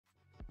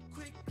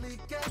simply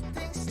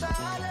getting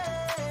started.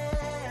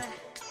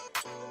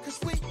 Cause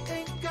we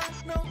ain't got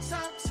no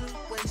time to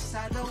waste,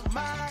 I don't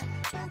mind.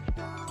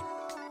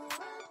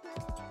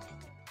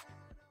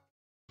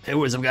 Hey,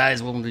 what's up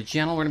guys, welcome to the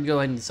channel. We're going to go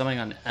ahead and do something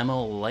on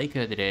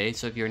Laika today,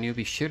 so if you're new,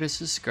 be sure to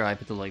subscribe,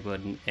 hit the like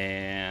button,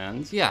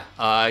 and yeah,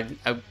 I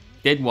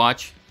did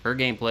watch her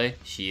gameplay.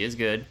 She is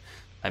good.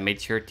 I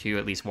made sure to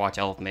at least watch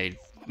Elf Mage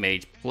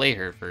play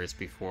her first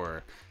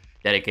before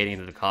dedicating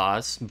to the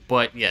cause,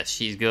 but yes,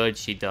 she's good.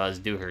 She does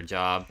do her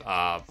job,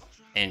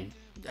 and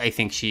I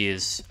think she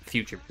is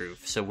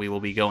future-proof, so we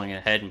will be going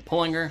ahead and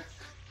pulling her.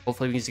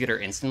 Hopefully we can just get her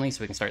instantly so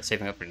we can start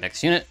saving up for the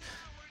next unit,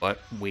 but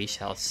we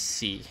shall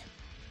see.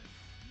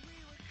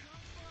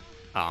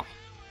 Oh,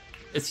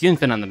 it's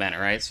Yunfin on the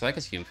banner, right? So I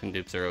guess Yunfin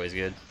dupes are always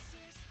good.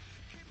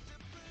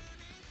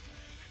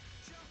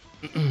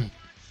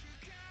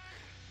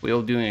 We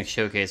will be doing a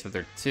showcase with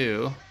her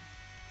too,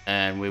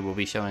 and we will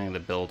be showing the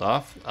build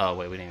off. Oh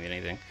wait, we didn't get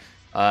anything.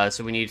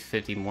 So we need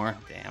 50 more.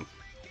 Damn.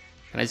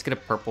 Can I just get a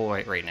purple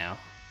right now?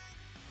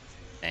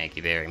 Thank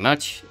you very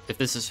much. If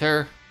this is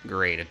her,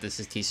 great. If this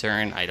is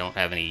T-Cern, I don't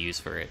have any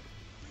use for it.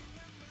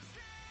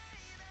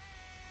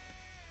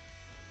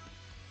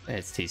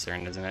 It's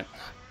T-Cern, isn't it?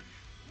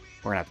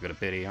 We're gonna have to go to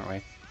pity, aren't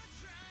we?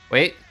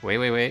 Wait.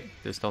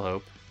 There's still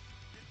hope.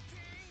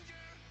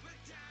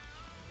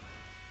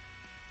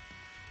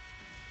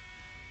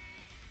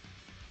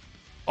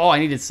 Oh, I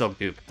needed Silk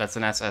dupe. That's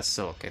an SS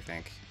Silk, I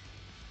think.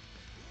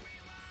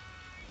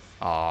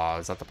 Oh,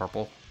 is that the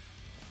purple?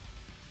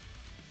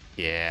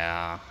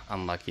 Yeah,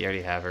 unlucky. I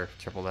already have her.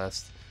 Triple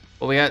dust.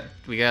 Well, we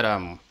got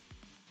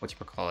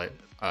whatchamacallit?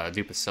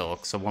 Dupe of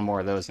Silk. So one more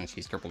of those and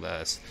she's triple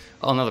dust.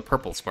 Oh, another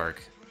purple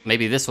spark.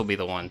 Maybe this will be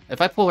the one.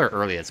 If I pull her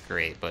early, it's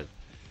great, but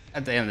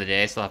at the end of the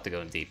day, I still have to go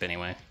in deep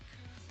anyway.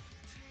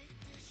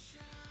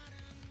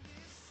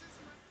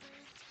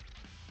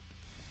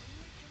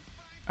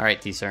 All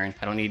right, T-Cern.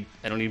 I don't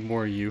need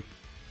more of you.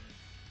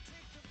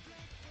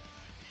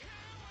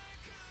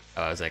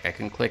 Oh, I was like, I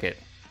can click it.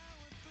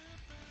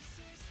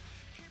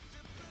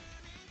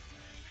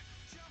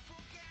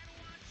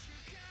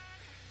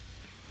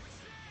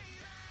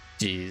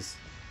 Jeez.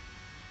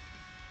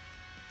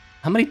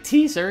 How many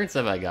T-Cerns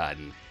have I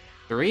gotten?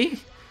 3?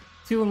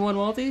 2 and 1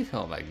 multi?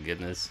 Oh my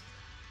goodness.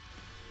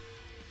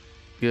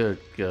 Good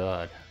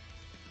God.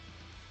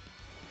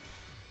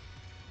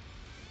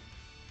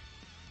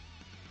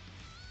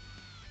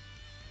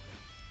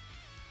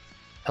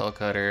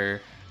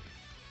 Hellcutter.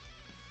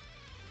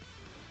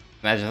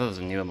 Imagine if that was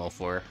a new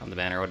ML4 on the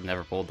banner, I would have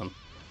never pulled them.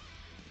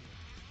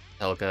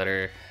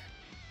 Hellcutter.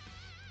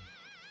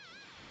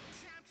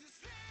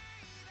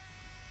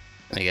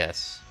 I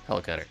guess.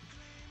 Hellcutter.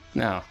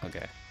 No,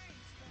 okay.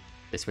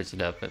 They switched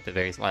it up at the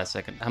very last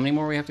second. How many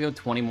more we have to go?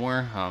 20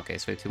 more? Oh, okay,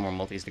 so we have 2 more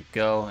multis to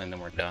go, and then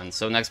we're done.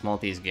 So next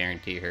multis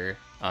guarantee her.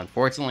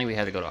 Unfortunately, we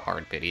had to go to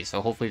hard pity,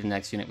 so hopefully the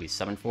next unit we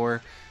summon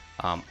for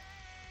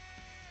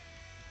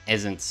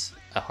isn't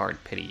a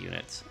hard pity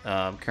unit.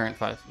 Current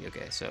 5.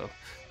 Okay, so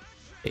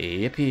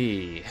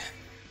yippee.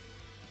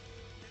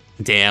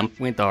 Damn,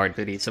 we went to hard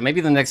pity. So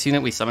maybe the next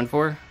unit we summon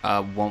for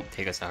won't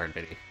take us to hard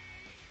pity.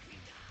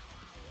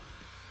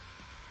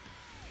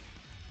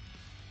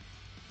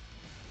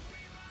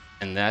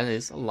 And that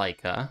is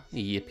Laika.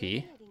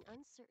 Yippee.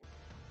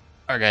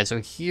 Alright guys, so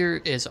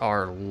here is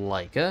our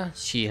Laika.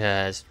 She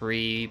has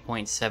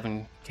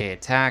 3.7k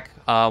attack.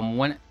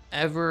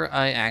 Whenever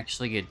I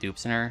actually get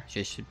dupes in her,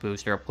 she should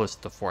boost her up close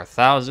to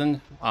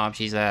 4,000.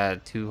 She's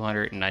at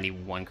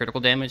 291 critical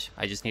damage.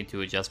 I just need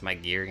to adjust my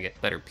gear and get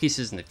better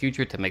pieces in the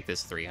future to make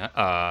this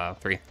 300.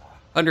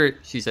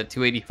 She's at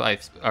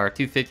 285 or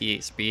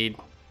 258 speed.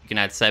 You can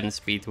add 7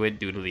 speed to it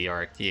due to the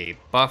RTA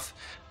buff.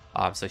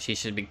 So she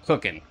should be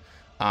cooking.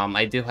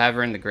 I do have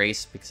her in the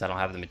Grace because I don't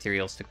have the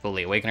materials to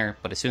fully awaken her,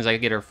 but as soon as I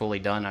get her fully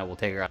done, I will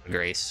take her out of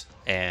Grace.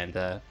 And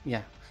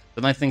yeah,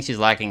 the only thing she's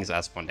lacking is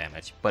S1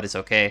 damage, but it's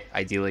okay.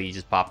 Ideally, you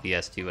just pop the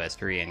S2,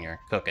 S3, and you're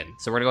cooking.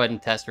 So we're gonna go ahead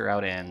and test her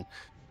out in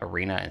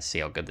Arena and see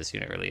how good this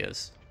unit really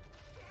is.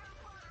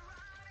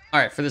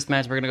 Alright, for this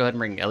match, we're gonna go ahead and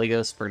bring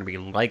Eligos. We're gonna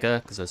bring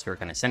Laika, because those two are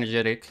kind of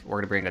synergetic. We're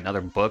gonna bring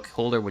another book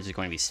holder, which is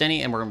going to be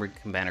Stenny, and we're gonna bring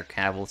Commander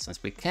Cavill,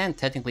 since we can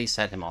technically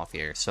set him off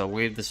here. So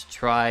we have this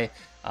try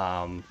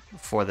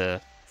for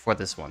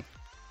this one.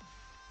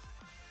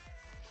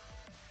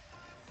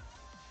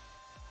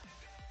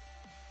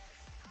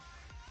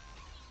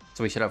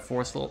 So we should have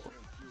 4 slow.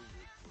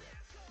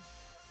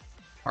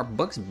 Our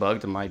book's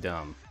bugged, am I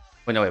dumb?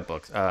 Wait, no, wait,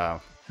 books. I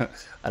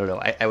don't know.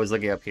 I was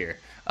looking up here.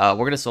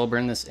 We're gonna soul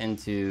burn this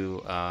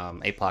into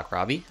A-Plock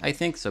Robbie, I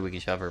think, so we can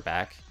shove her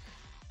back,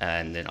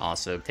 and then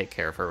also take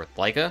care of her with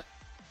Laika.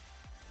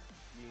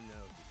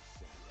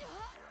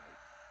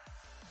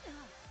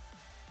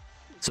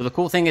 So the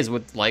cool thing is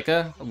with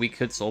Laika, we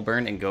could soul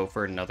burn and go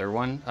for another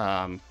one.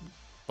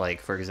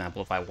 Like for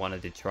example, if I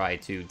wanted to try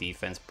to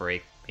defense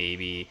break,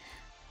 maybe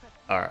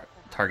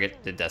target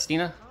the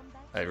Destina,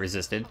 I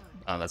resisted.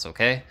 That's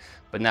okay.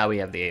 But now we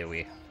have the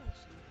AoE.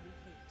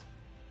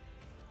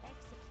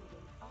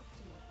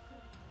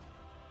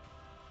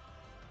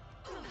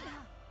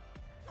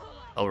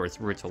 Oh,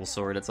 it's ritual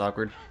sword. It's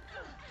awkward.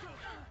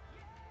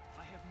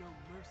 I have no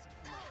mercy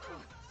for my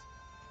foes.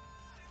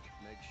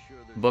 Make sure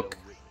there's Book.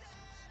 no witnesses.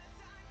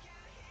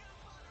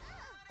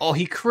 Oh,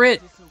 he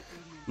crit!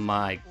 Disobedience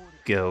My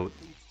goat.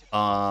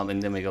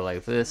 And then we go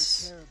like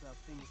this.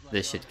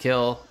 This should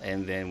kill,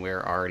 and then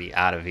we're already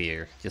out of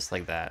here. Just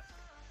like that.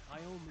 I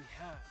only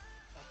have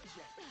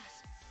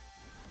objectives.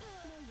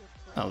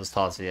 That was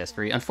tossed to the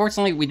S3.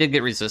 Unfortunately, we did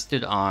get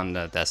resisted on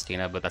the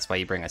Destina, but that's why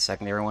you bring a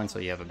secondary one, so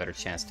you have a better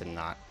chance to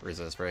not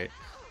resist, right?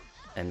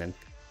 And then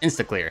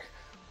insta-clear.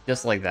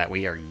 Just like that,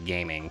 we are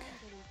gaming.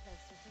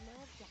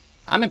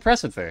 I'm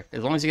impressed with her.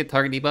 As long as you get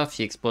target debuff,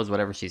 she explodes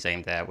whatever she's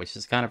aimed at, which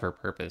is kind of her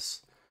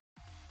purpose.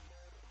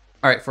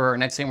 Alright, for our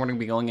next game, we're going to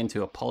be going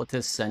into a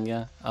Politis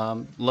Senya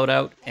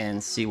loadout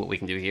and see what we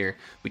can do here.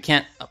 We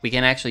can't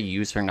actually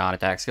use her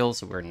non-attack skills,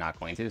 so we're not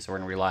going to. So we're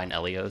going to rely on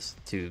Elios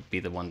to be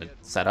the one to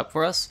set up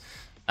for us.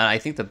 I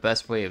think the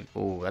best way of...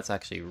 Oh, that's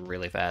actually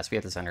really fast. We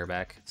have to send her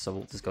back. So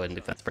we'll just go ahead and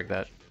defense break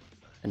that.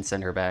 And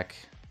send her back.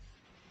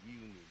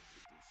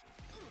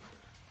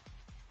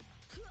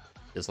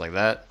 Just like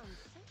that.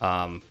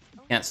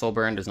 Can't soul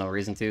burn, there's no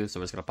reason to, so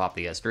we're just going to pop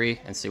the S3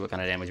 and see what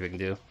kind of damage we can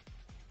do.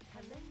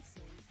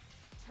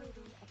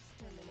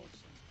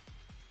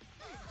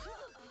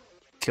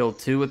 Kill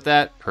 2 with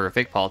that.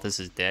 Perfect. Politis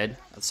is dead.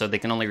 So they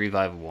can only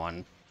revive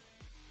 1.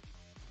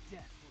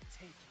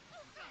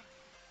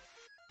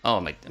 Oh,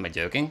 am I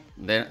joking?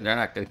 They're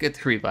not going to get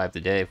to revive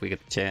today if we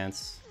get the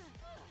chance.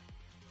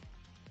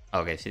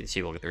 Okay,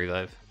 she will get the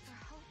revive.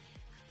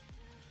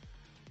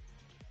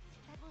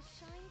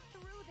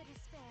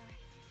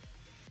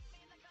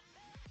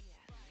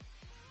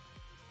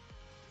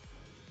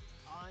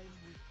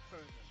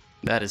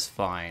 That is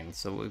fine.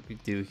 So what we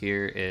do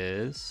here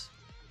is...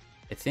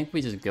 I think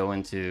we just go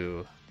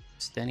into...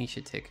 Stenny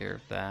should take care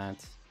of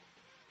that.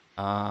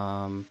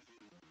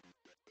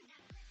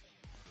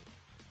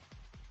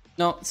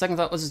 No, second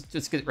thought, let's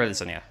just get rid of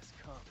Senya.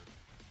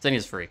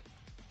 Senya's free.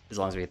 As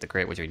long as we hit the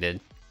crit, which we did.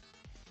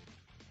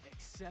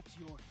 Accept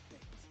your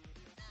fate.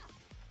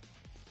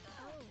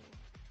 Oh,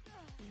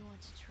 you want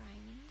to try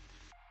me?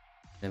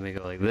 Then we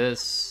go like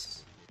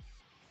this.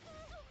 I'm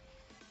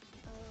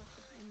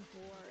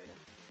bored.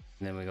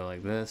 And then we go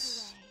like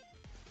this.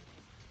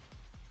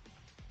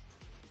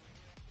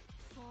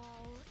 Fall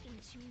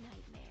into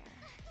nightmare.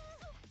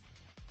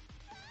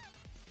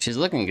 She's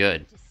looking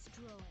good.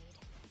 Destroyed.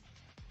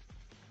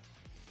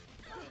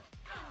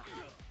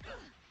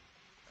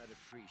 I'd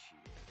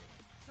appreciate it.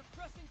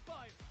 Suppressing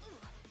fire.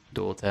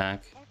 Dual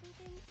attack.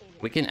 Everything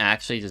in We can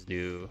actually just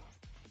do...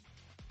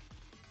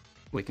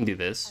 We can do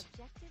this.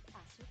 objective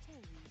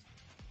ascertained.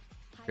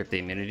 Rip the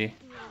immunity.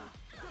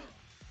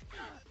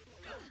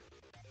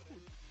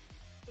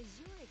 Is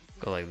your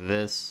Go like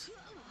this.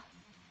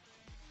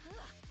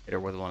 Hit her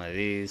with one of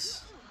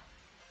these.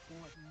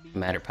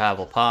 Matter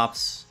Pavel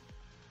pops.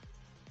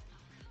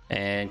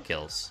 And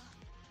kills.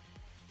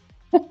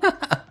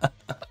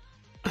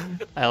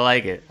 I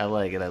like it. I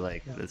like it. I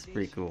like it. That's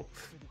pretty cool.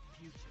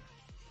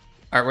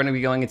 Alright, we're going to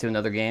be going into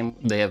another game.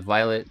 They have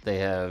Violet, they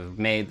have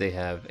Maid, they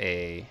have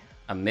a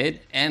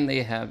mid, and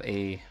they have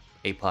a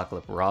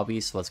Apocalypse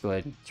Robbie. So let's go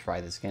ahead and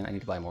try this again. I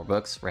need to buy more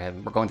books. We're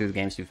going through the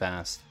games too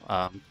fast.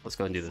 Let's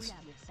go ahead and do this.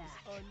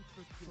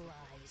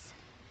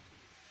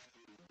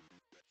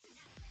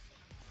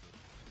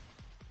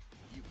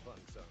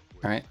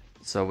 Alright,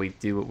 so we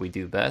do what we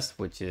do best,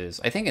 which is,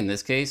 I think in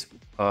this case,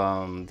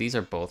 these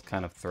are both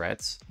kind of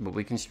threats, but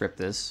we can strip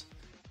this.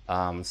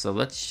 So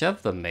let's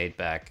shove the Maid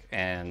back,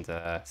 and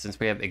since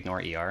we have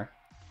Ignore ER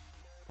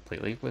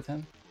completely with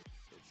him,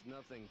 It's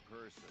nothing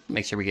personal.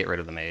 make sure we get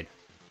rid of the Maid.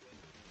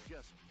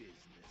 Just business.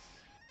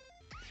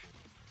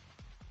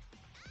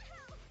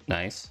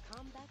 Nice.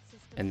 combat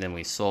system And then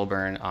we soul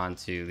burn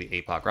onto the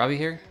Apoc Robbie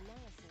here,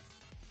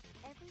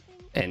 analysis.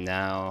 Everything and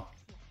now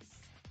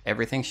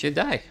everything should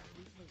die.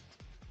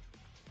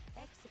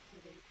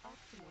 executing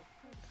optimal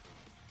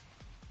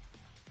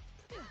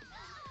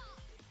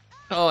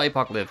protocol. Oh,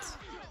 Apoc lived.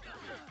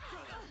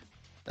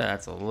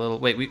 That's a little...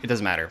 Wait, it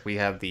doesn't matter. We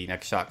have the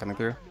next shot coming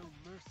through.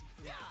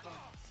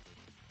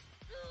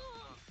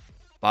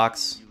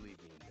 Box. You leave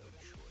me no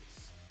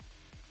choice.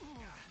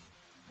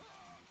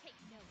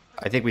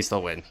 I think we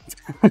still win.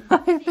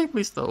 I think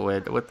we still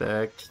win. What the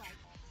heck?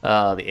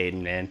 Oh, the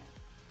Aiden, man.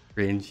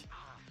 Cringe.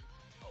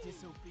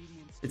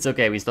 Disobedience It's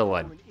okay, we still to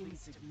won. an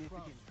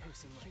insignificant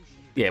person like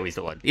you. Yeah, we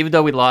still won. Even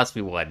though we lost,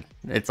 we won.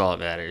 It's all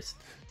that matters.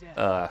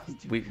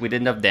 We did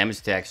enough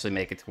damage to actually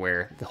make it to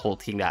where the whole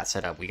team got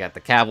set up. We got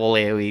the Caval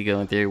AoE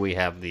going through. We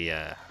have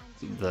the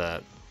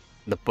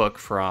book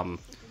from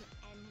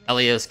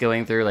Elios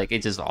going through. Like,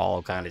 it just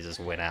all kind of just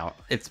went out.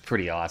 It's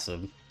pretty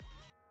awesome.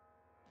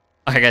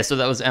 Okay, guys, so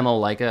that was MO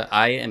Laika.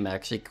 I am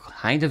actually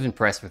kind of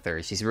impressed with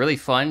her. She's really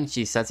fun.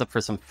 She sets up for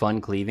some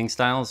fun cleaving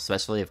styles,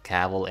 especially if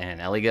Caval and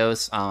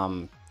Elios.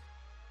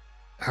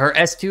 Her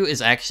S2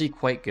 is actually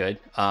quite good.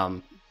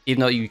 Even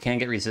though you can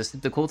get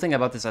resisted. The cool thing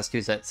about this S2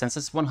 is that since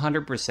it's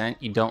 100%,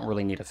 you don't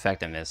really need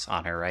effectiveness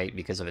on her, right?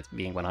 Because of it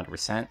being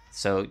 100%.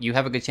 So you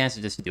have a good chance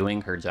of just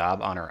doing her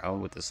job on her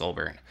own with the soul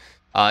burn.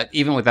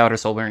 Even without her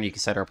soul burn, you can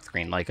set her up with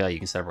Green Laika, you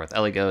can set her with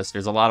Eligos.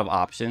 There's a lot of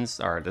options,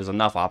 or there's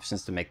enough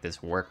options to make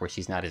this work where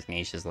she's not as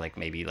niche as like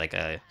maybe like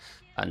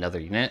another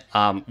unit.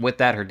 With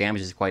that, her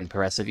damage is quite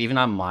impressive. Even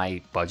on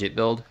my budget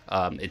build,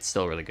 it's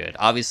still really good.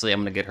 Obviously, I'm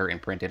going to get her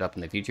imprinted up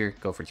in the future,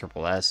 go for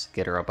triple S,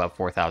 get her up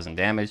 4,000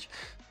 damage,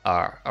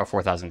 or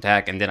 4,000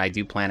 attack, and then I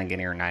do plan on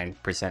getting her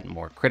 9%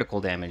 more critical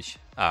damage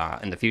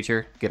in the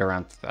future. Get her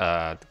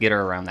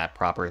around that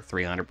proper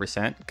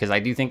 300%, because I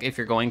do think if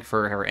you're going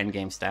for her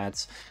endgame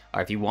stats,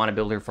 or if you want to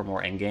build her for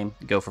more endgame,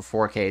 go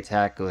for 4k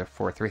attack, go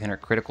for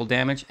 300 critical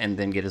damage, and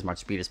then get as much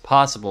speed as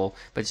possible.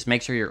 But just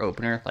make sure your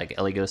opener, like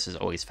Eligos, is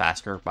always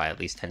faster by at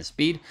least 10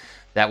 speed.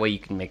 That way you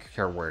can make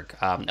her work.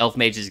 Elf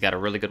Mage has got a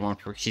really good one.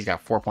 She's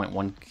got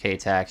 4.1k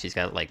attack. She's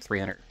got like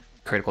 300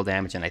 critical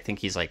damage, and I think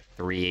he's like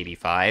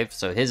 385,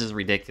 so his is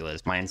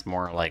ridiculous. Mine's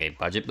more like a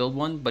budget build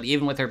one, but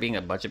even with her being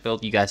a budget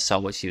build, you guys saw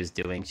what she was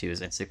doing. She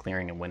was instant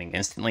clearing and winning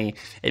instantly.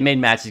 It made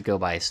matches go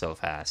by so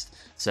fast,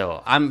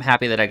 so I'm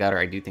happy that I got her.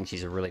 I do think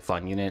she's a really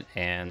fun unit,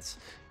 and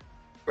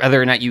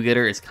whether or not you get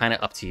her, it's kind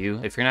of up to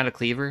you. If you're not a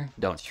cleaver,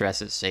 don't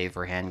stress it. Save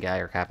for Hand Guy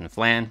or Captain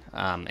Flan,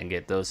 and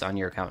get those on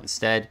your account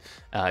instead.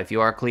 If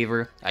you are a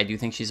cleaver, I do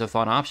think she's a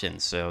fun option.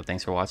 So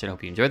thanks for watching. I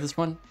hope you enjoyed this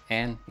one,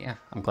 and yeah,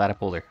 I'm glad I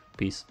pulled her.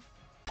 Peace.